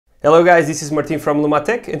Hello guys, this is Martin from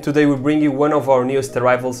Lumatek, and today we bring you one of our newest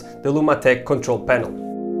arrivals, the Lumatek Control Panel.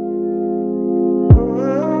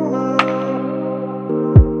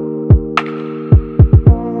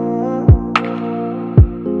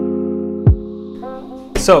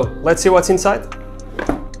 So, let's see what's inside.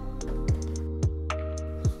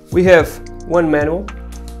 We have one manual,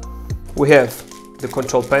 we have the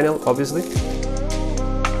control panel, obviously.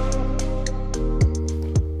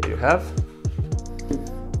 Here you have.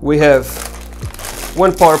 We have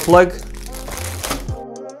one power plug,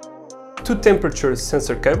 two temperature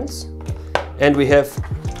sensor cables, and we have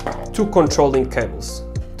two controlling cables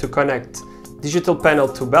to connect digital panel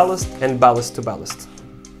to ballast and ballast to ballast.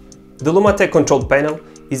 The Lumatek Control Panel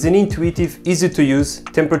is an intuitive, easy-to-use,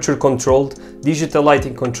 temperature-controlled digital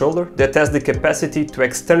lighting controller that has the capacity to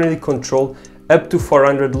externally control up to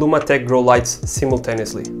 400 Lumatek grow lights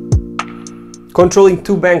simultaneously. Controlling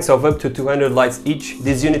two banks of up to 200 lights each,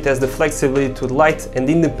 this unit has the flexibility to light and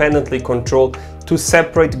independently control two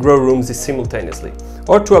separate grow rooms simultaneously,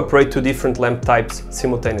 or to operate two different lamp types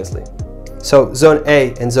simultaneously. So Zone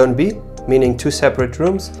A and Zone B, meaning two separate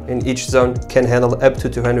rooms, and each zone can handle up to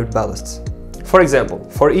 200 ballasts. For example,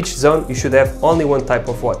 for each zone you should have only one type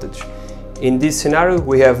of wattage. In this scenario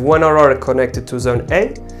we have one aurora connected to Zone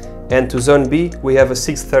A, and to Zone B we have a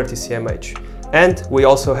 630 cmH. And we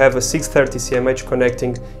also have a 630 cmH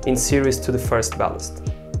connecting in series to the first ballast.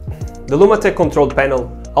 The Lumatek Control Panel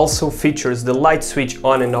also features the light switch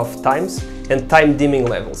on and off times and time dimming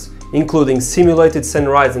levels, including simulated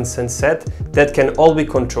sunrise and sunset that can all be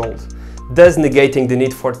controlled, thus negating the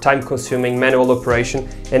need for time-consuming manual operation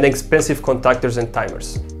and expensive contactors and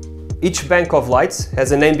timers. Each bank of lights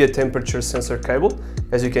has an ambient temperature sensor cable,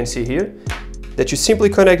 as you can see here, that you simply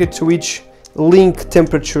connect it to each link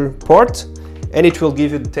temperature port, and it will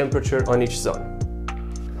give you the temperature on each zone.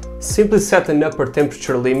 Simply set an upper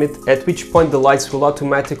temperature limit, at which point the lights will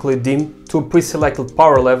automatically dim to a pre-selected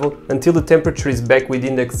power level until the temperature is back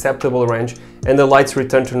within the acceptable range and the lights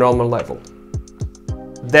return to normal level.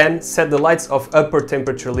 Then set the lights of upper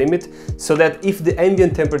temperature limit so that if the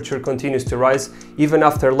ambient temperature continues to rise, even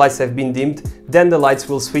after lights have been dimmed, then the lights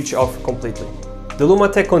will switch off completely. The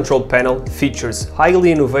Lumatek Control Panel features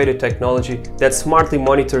highly innovative technology that smartly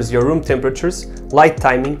monitors your room temperatures, light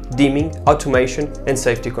timing, dimming, automation and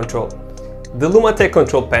safety control. The Lumatek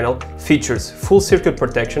Control Panel features full circuit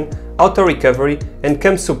protection, auto recovery and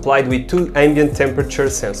comes supplied with two ambient temperature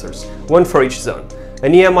sensors, one for each zone,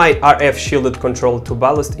 an EMI RF shielded control to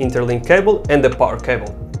ballast interlink cable and a power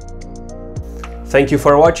cable. Thank you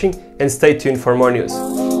for watching and stay tuned for more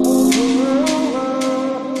news.